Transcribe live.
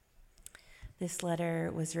This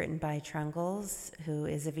letter was written by Trungles, who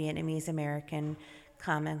is a Vietnamese-American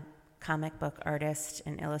comic book artist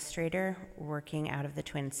and illustrator working out of the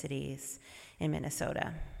Twin Cities in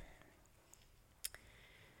Minnesota.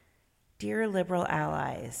 Dear liberal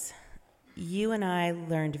allies, you and I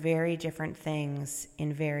learned very different things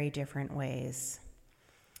in very different ways.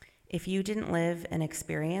 If you didn't live an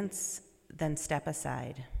experience, then step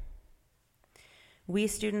aside. We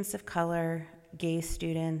students of color, gay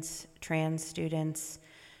students, trans students,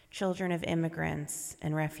 children of immigrants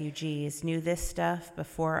and refugees knew this stuff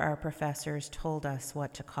before our professors told us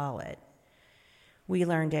what to call it. We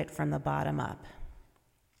learned it from the bottom up.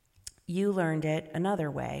 You learned it another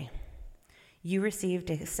way. You received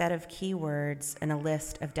a set of keywords and a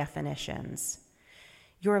list of definitions.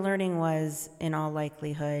 Your learning was, in all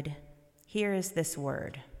likelihood, here is this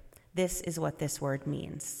word. This is what this word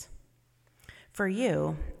means. For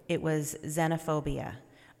you, it was xenophobia,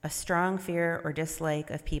 a strong fear or dislike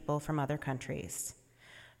of people from other countries.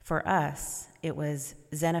 For us, it was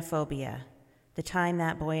xenophobia, the time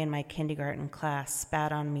that boy in my kindergarten class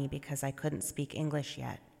spat on me because I couldn't speak English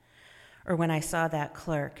yet, or when I saw that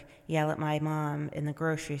clerk yell at my mom in the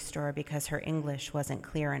grocery store because her English wasn't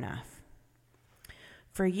clear enough.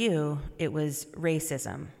 For you, it was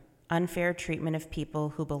racism, unfair treatment of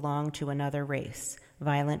people who belong to another race,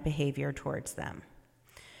 violent behavior towards them.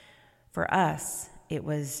 For us, it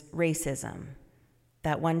was racism.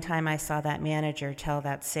 That one time I saw that manager tell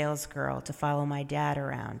that sales girl to follow my dad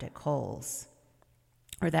around at Kohl's.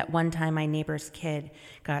 Or that one time my neighbor's kid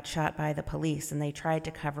got shot by the police and they tried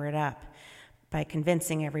to cover it up by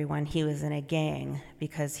convincing everyone he was in a gang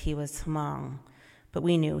because he was Hmong, but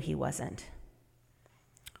we knew he wasn't.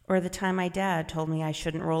 Or the time my dad told me I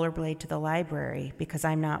shouldn't rollerblade to the library because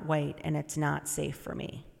I'm not white and it's not safe for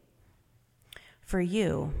me. For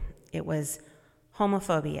you, it was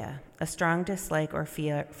homophobia, a strong dislike or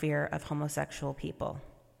fear of homosexual people.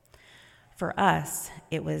 For us,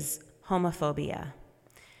 it was homophobia.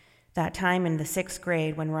 That time in the 6th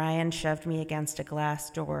grade when Ryan shoved me against a glass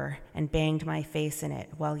door and banged my face in it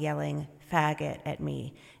while yelling faggot at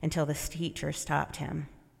me until the teacher stopped him.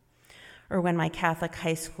 Or when my Catholic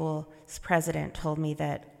high school's president told me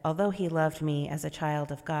that although he loved me as a child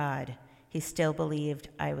of God, he still believed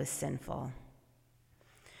I was sinful.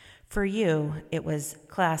 For you, it was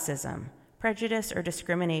classism, prejudice or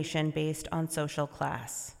discrimination based on social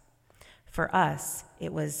class. For us,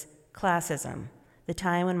 it was classism, the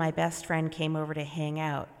time when my best friend came over to hang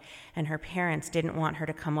out and her parents didn't want her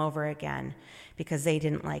to come over again because they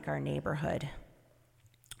didn't like our neighborhood.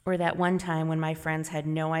 Or that one time when my friends had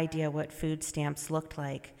no idea what food stamps looked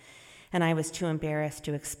like, and I was too embarrassed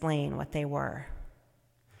to explain what they were.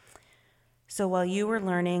 So while you were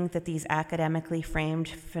learning that these academically framed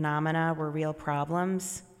phenomena were real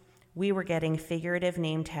problems, we were getting figurative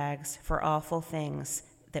name tags for awful things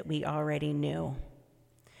that we already knew.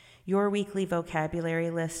 Your weekly vocabulary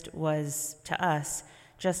list was, to us,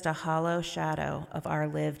 just a hollow shadow of our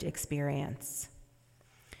lived experience.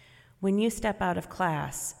 When you step out of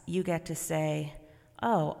class, you get to say,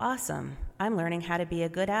 oh, awesome, I'm learning how to be a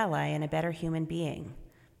good ally and a better human being.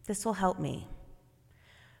 This will help me.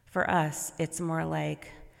 For us, it's more like,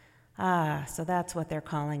 so that's what they're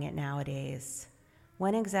calling it nowadays.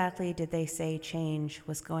 When exactly did they say change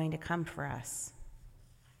was going to come for us?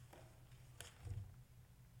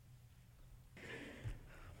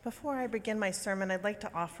 Before I begin my sermon, I'd like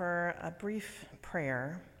to offer a brief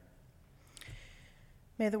prayer.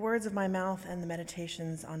 May the words of my mouth and the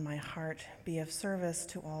meditations on my heart be of service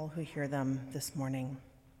to all who hear them this morning.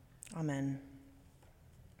 Amen.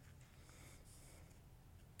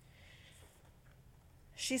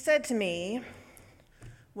 She said to me,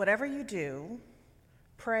 whatever you do,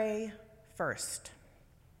 pray first.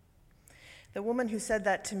 The woman who said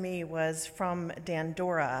that to me was from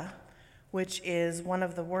Dandora, which is one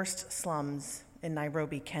of the worst slums in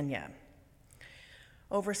Nairobi, Kenya.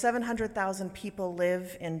 Over 700,000 people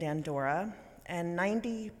live in Dandora, and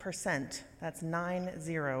 90%, that's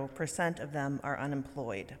 90% of them are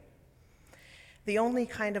unemployed. The only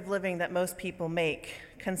kind of living that most people make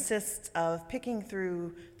consists of picking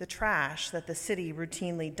through the trash that the city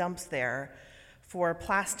routinely dumps there for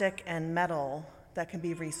plastic and metal that can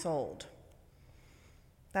be resold.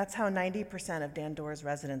 That's how 90% of Dandora's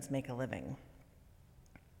residents make a living.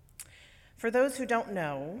 For those who don't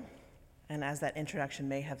know, and as that introduction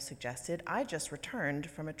may have suggested, I just returned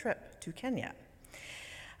from a trip to Kenya.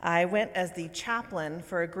 I went as the chaplain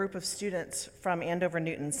for a group of students from Andover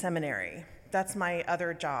Newton Seminary. That's my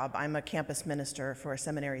other job. I'm a campus minister for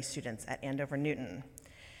seminary students at Andover Newton.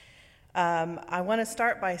 I want to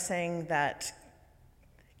start by saying that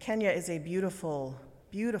Kenya is a beautiful,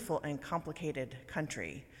 beautiful and complicated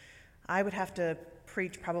country. I would have to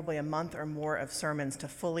preach probably a month or more of sermons to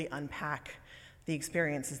fully unpack the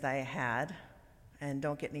experiences that I had. And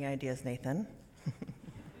don't get any ideas, Nathan.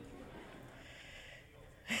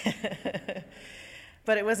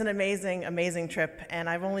 But it was an amazing, amazing trip, and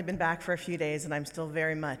I've only been back for a few days, and I'm still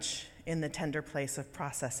very much in the tender place of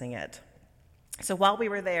processing it. So while we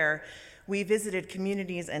were there, we visited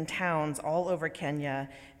communities and towns all over Kenya,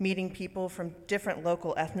 meeting people from different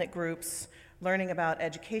local ethnic groups, learning about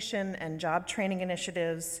education and job training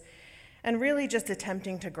initiatives, and really just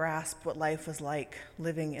attempting to grasp what life was like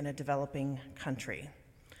living in a developing country.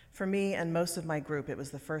 For me and most of my group, it was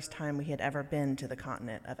the first time we had ever been to the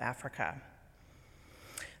continent of Africa.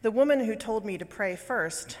 The woman who told me to pray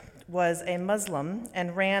first was a Muslim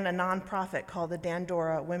and ran a nonprofit called the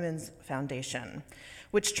Dandora Women's Foundation,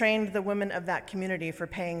 which trained the women of that community for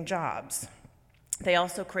paying jobs. They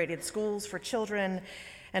also created schools for children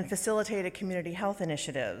and facilitated community health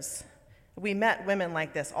initiatives. We met women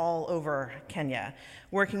like this all over Kenya,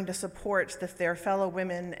 working to support their fellow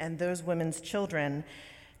women and those women's children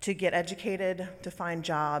to get educated, to find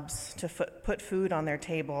jobs, to put food on their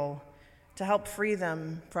table, to help free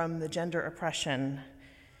them from the gender oppression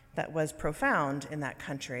that was profound in that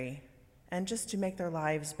country, and just to make their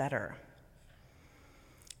lives better.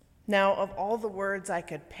 Now, of all the words I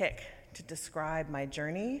could pick to describe my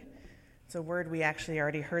journey, it's a word we actually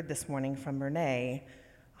already heard this morning from Renee,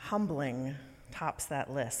 humbling tops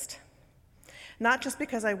that list. Not just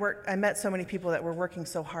because I met so many people that were working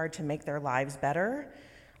so hard to make their lives better,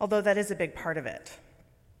 although that is a big part of it.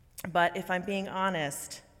 But if I'm being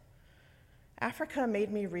honest, Africa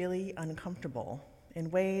made me really uncomfortable in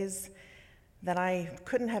ways that I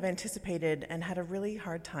couldn't have anticipated and had a really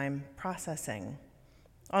hard time processing.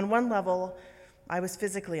 On one level, I was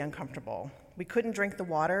physically uncomfortable. We couldn't drink the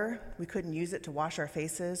water, we couldn't use it to wash our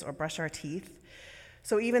faces or brush our teeth.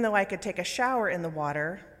 So even though I could take a shower in the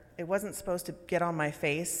water, it wasn't supposed to get on my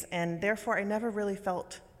face, and therefore I never really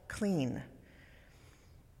felt clean.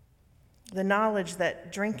 The knowledge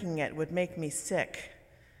that drinking it would make me sick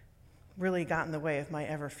really got in the way of my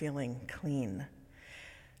ever feeling clean.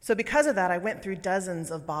 So because of that, I went through dozens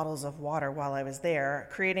of bottles of water while I was there,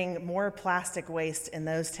 creating more plastic waste in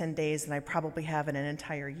those 10 days than I probably have in an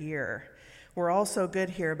entire year. We're also good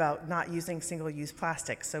here about not using single-use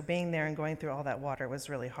plastic, so being there and going through all that water was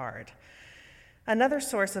really hard. Another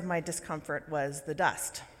source of my discomfort was the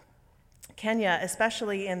dust. Kenya,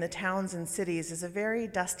 especially in the towns and cities, is a very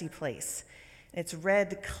dusty place. It's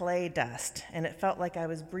red clay dust, and it felt like I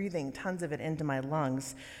was breathing tons of it into my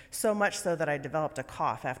lungs, so much so that I developed a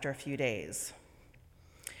cough after a few days.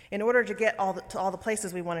 In order to get to all the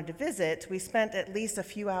places we wanted to visit, we spent at least a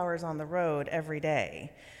few hours on the road every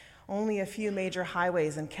day. Only a few major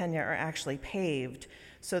highways in Kenya are actually paved,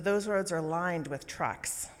 so those roads are lined with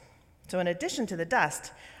trucks. So in addition to the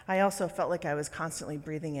dust, I also felt like I was constantly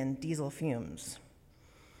breathing in diesel fumes.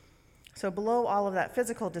 So below all of that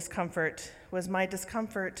physical discomfort was my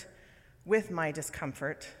discomfort with my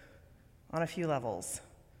discomfort on a few levels.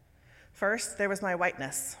 First, there was my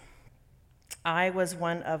whiteness. I was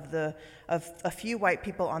one of a few white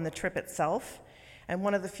people on the trip itself, and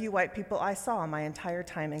one of the few white people I saw my entire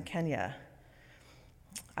time in Kenya.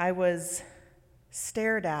 I was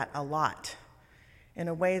stared at a lot in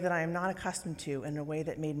a way that I am not accustomed to, in a way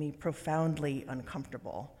that made me profoundly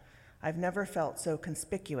uncomfortable. I've never felt so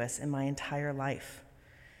conspicuous in my entire life,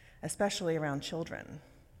 especially around children.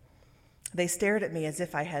 They stared at me as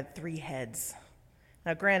if I had 3 heads.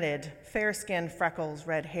 Now granted, fair skin, freckles,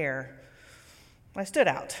 red hair, I stood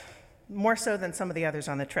out, more so than some of the others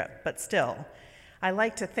on the trip, but still, I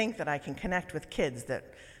like to think that I can connect with kids, that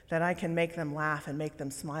I can make them laugh and make them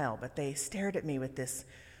smile, but they stared at me with this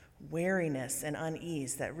wariness and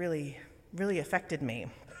unease that really, really affected me.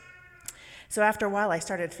 So after a while, I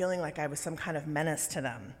started feeling like I was some kind of menace to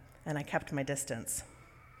them, and I kept my distance.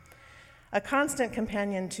 A constant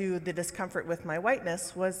companion to the discomfort with my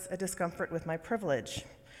whiteness was a discomfort with my privilege.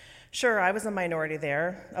 Sure, I was a minority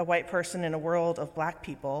there, a white person in a world of black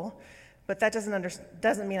people, but that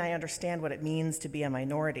doesn't mean I understand what it means to be a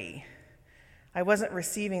minority. I wasn't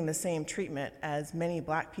receiving the same treatment as many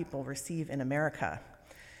black people receive in America.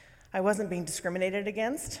 I wasn't being discriminated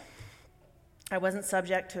against. I wasn't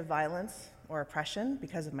subject to violence or oppression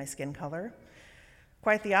because of my skin color.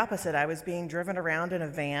 Quite the opposite. I was being driven around in a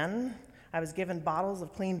van. I was given bottles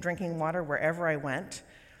of clean drinking water wherever I went.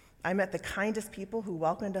 I met the kindest people who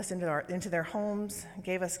welcomed us into their homes,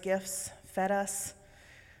 gave us gifts, fed us.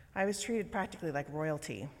 I was treated practically like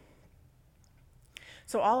royalty.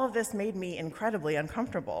 So all of this made me incredibly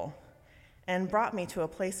uncomfortable. and brought me to a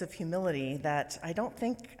place of humility that I don't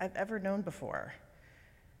think I've ever known before.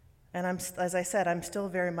 And as I said, I'm still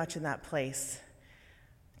very much in that place,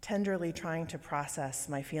 tenderly trying to process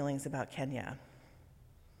my feelings about Kenya.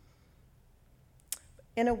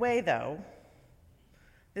 In a way, though,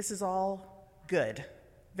 this is all good.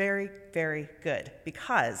 Very, very good,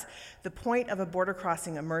 because the point of a border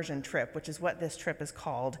crossing immersion trip, which is what this trip is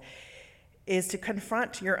called, is to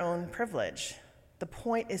confront your own privilege. The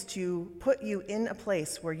point is to put you in a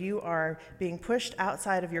place where you are being pushed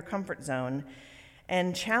outside of your comfort zone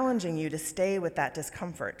and challenging you to stay with that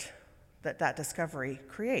discomfort that discovery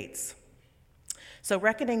creates. So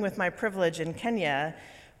reckoning with my privilege in Kenya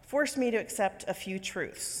forced me to accept a few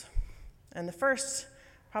truths. And the first,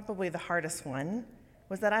 probably the hardest one,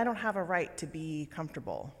 was that I don't have a right to be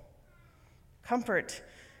comfortable. Comfort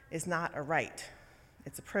is not a right,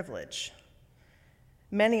 it's a privilege.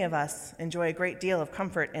 Many of us enjoy a great deal of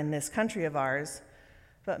comfort in this country of ours,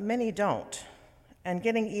 but many don't. And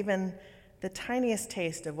getting even the tiniest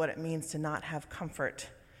taste of what it means to not have comfort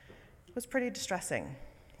was pretty distressing.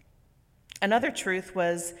 Another truth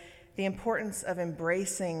was the importance of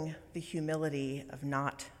embracing the humility of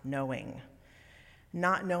not knowing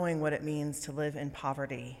what it means to live in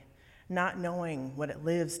poverty, not knowing what it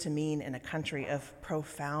lives to mean in a country of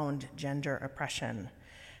profound gender oppression,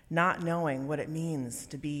 not knowing what it means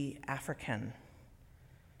to be African.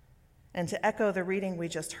 And to echo the reading we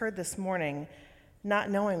just heard this morning, not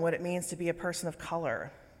knowing what it means to be a person of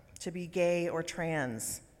color, to be gay or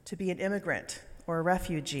trans, to be an immigrant or a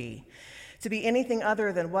refugee, to be anything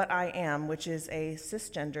other than what I am, which is a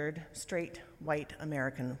cisgendered, straight, white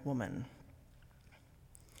American woman.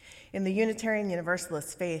 In the Unitarian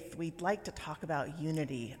Universalist faith, we'd like to talk about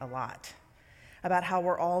unity a lot, about how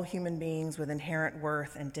we're all human beings with inherent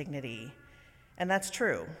worth and dignity. And that's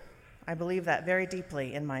true. I believe that very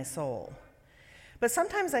deeply in my soul. But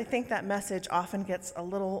sometimes I think that message often gets a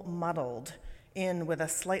little muddled in with a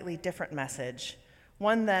slightly different message,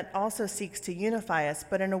 one that also seeks to unify us,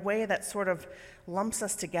 but in a way that sort of lumps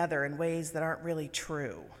us together in ways that aren't really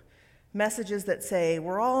true. Messages that say,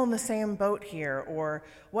 we're all in the same boat here, or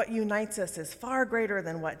what unites us is far greater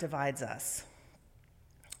than what divides us.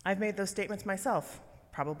 I've made those statements myself,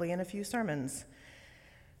 probably in a few sermons.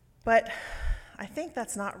 But I think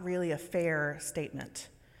that's not really a fair statement.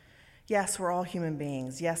 Yes, we're all human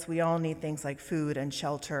beings. Yes, we all need things like food and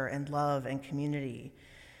shelter and love and community.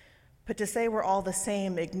 But to say we're all the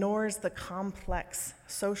same ignores the complex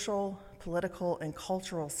social, political, and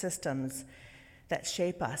cultural systems that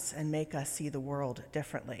shape us and make us see the world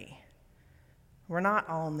differently. We're not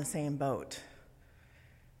all in the same boat.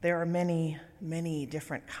 There are many, many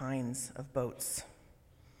different kinds of boats.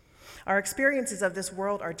 Our experiences of this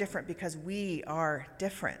world are different because we are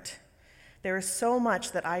different. There is so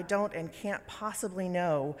much that I don't and can't possibly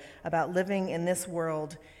know about living in this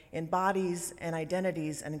world in bodies and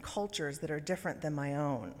identities and cultures that are different than my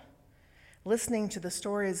own. Listening to the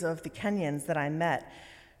stories of the Kenyans that I met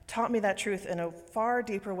taught me that truth in a far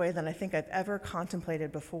deeper way than I think I've ever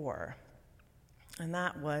contemplated before. And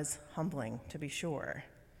that was humbling, to be sure.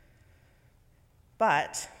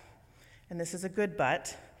 But, and this is a good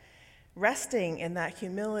but, resting in that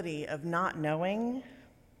humility of not knowing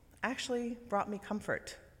actually brought me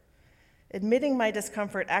comfort. Admitting my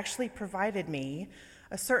discomfort actually provided me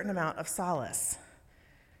a certain amount of solace,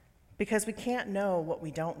 because we can't know what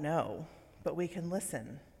we don't know, but we can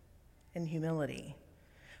listen in humility.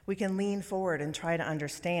 We can lean forward and try to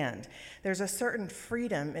understand. There's a certain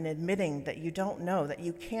freedom in admitting that you don't know, that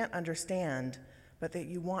you can't understand, but that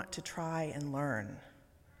you want to try and learn,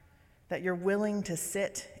 that you're willing to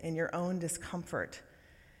sit in your own discomfort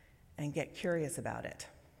and get curious about it.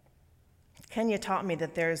 Kenya taught me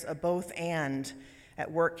that there's a both and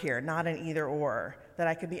at work here, not an either or, that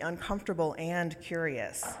I can be uncomfortable and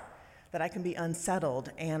curious, that I can be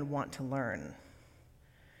unsettled and want to learn.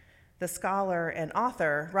 The scholar and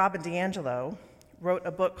author, Robin DiAngelo, wrote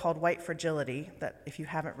a book called White Fragility that if you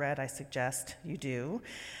haven't read, I suggest you do.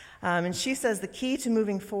 And she says the key to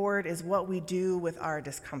moving forward is what we do with our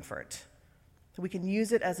discomfort. We can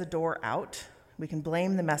use it as a door out. We can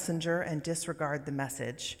blame the messenger and disregard the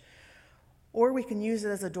message. Or we can use it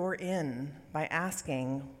as a door in by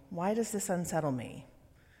asking, why does this unsettle me?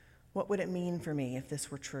 What would it mean for me if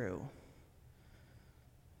this were true?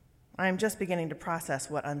 I'm just beginning to process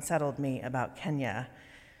what unsettled me about Kenya.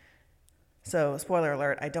 So, spoiler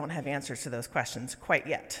alert, I don't have answers to those questions quite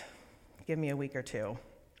yet. Give me a week or two.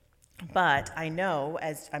 But I know,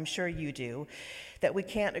 as I'm sure you do, that we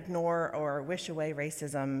can't ignore or wish away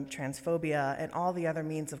racism, transphobia, and all the other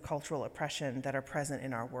means of cultural oppression that are present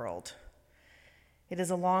in our world. It is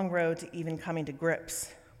a long road to even coming to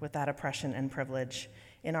grips with that oppression and privilege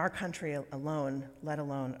in our country alone, let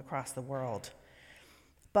alone across the world.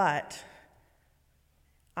 But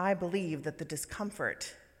I believe that the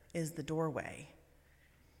discomfort is the doorway.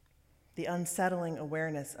 The unsettling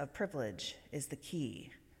awareness of privilege is the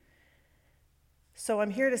key. So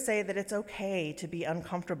I'm here to say that it's okay to be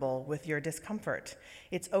uncomfortable with your discomfort.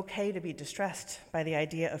 It's okay to be distressed by the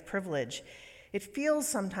idea of privilege. It feels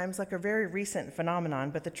sometimes like a very recent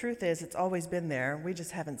phenomenon, but the truth is it's always been there. We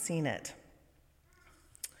just haven't seen it.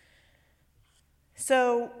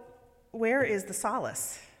 So where is the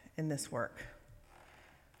solace in this work?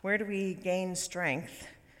 Where do we gain strength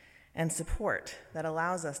and support that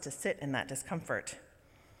allows us to sit in that discomfort?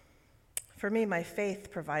 For me, my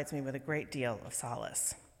faith provides me with a great deal of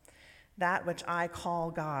solace. That which I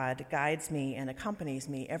call God guides me and accompanies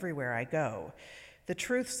me everywhere I go. The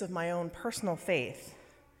truths of my own personal faith,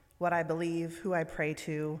 what I believe, who I pray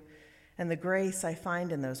to, and the grace I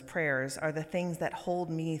find in those prayers are the things that hold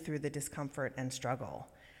me through the discomfort and struggle.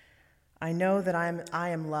 I know that I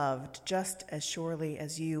am loved just as surely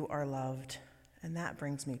as you are loved, and that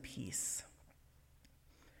brings me peace.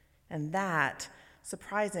 And that,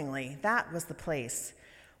 surprisingly, that was the place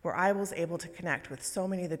where I was able to connect with so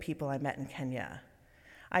many of the people I met in Kenya.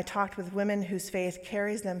 I talked with women whose faith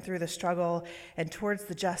carries them through the struggle and towards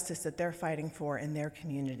the justice that they're fighting for in their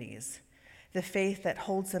communities. The faith that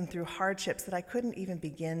holds them through hardships that I couldn't even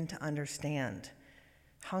begin to understand.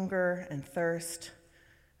 Hunger and thirst,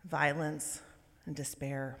 violence and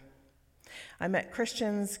despair. I met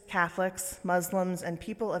Christians, Catholics, Muslims, and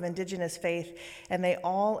people of indigenous faith, and they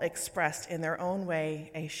all expressed in their own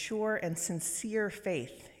way a sure and sincere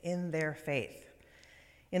faith in their faith,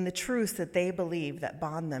 in the truths that they believe that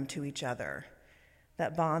bond them to each other,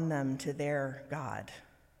 that bond them to their God.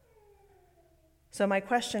 So my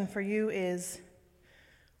question for you is,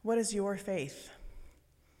 what is your faith?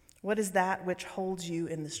 What is that which holds you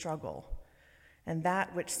in the struggle, and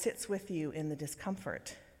that which sits with you in the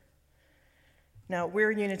discomfort? Now,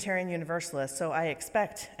 we're Unitarian Universalists, so I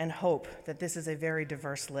expect and hope that this is a very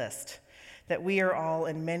diverse list, that we are all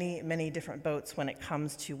in many, many different boats when it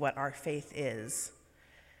comes to what our faith is.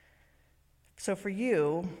 So for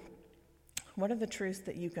you, what are the truths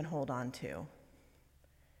that you can hold on to,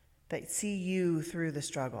 that see you through the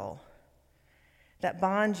struggle, that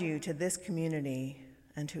bond you to this community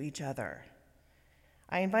and to each other?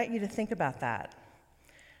 I invite you to think about that,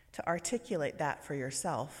 to articulate that for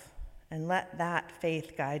yourself, and let that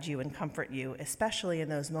faith guide you and comfort you, especially in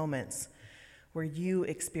those moments where you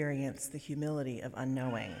experience the humility of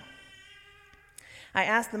unknowing. I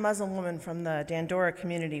asked the Muslim woman from the Dandora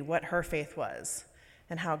community what her faith was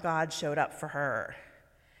and how God showed up for her.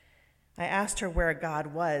 I asked her where God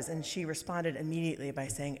was, and she responded immediately by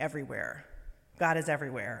saying, everywhere. God is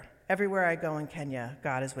everywhere. Everywhere I go in Kenya,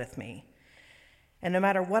 God is with me. And no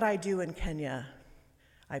matter what I do in Kenya,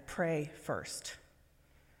 I pray first.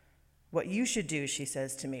 What you should do, she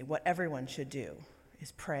says to me, what everyone should do,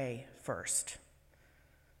 is pray first.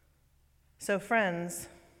 So friends,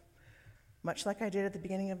 much like I did at the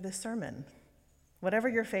beginning of this sermon, whatever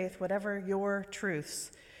your faith, whatever your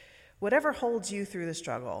truths, whatever holds you through the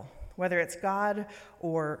struggle, whether it's God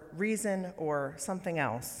or reason or something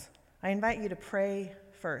else, I invite you to pray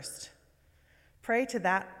first. Pray to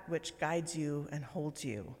that which guides you and holds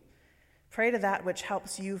you. Pray to that which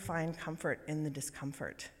helps you find comfort in the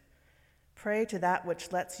discomfort. Pray to that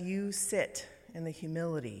which lets you sit in the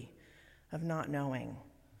humility of not knowing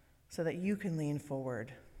so that you can lean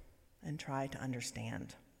forward and try to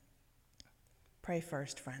understand. Pray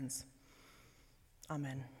first, friends.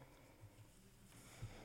 Amen.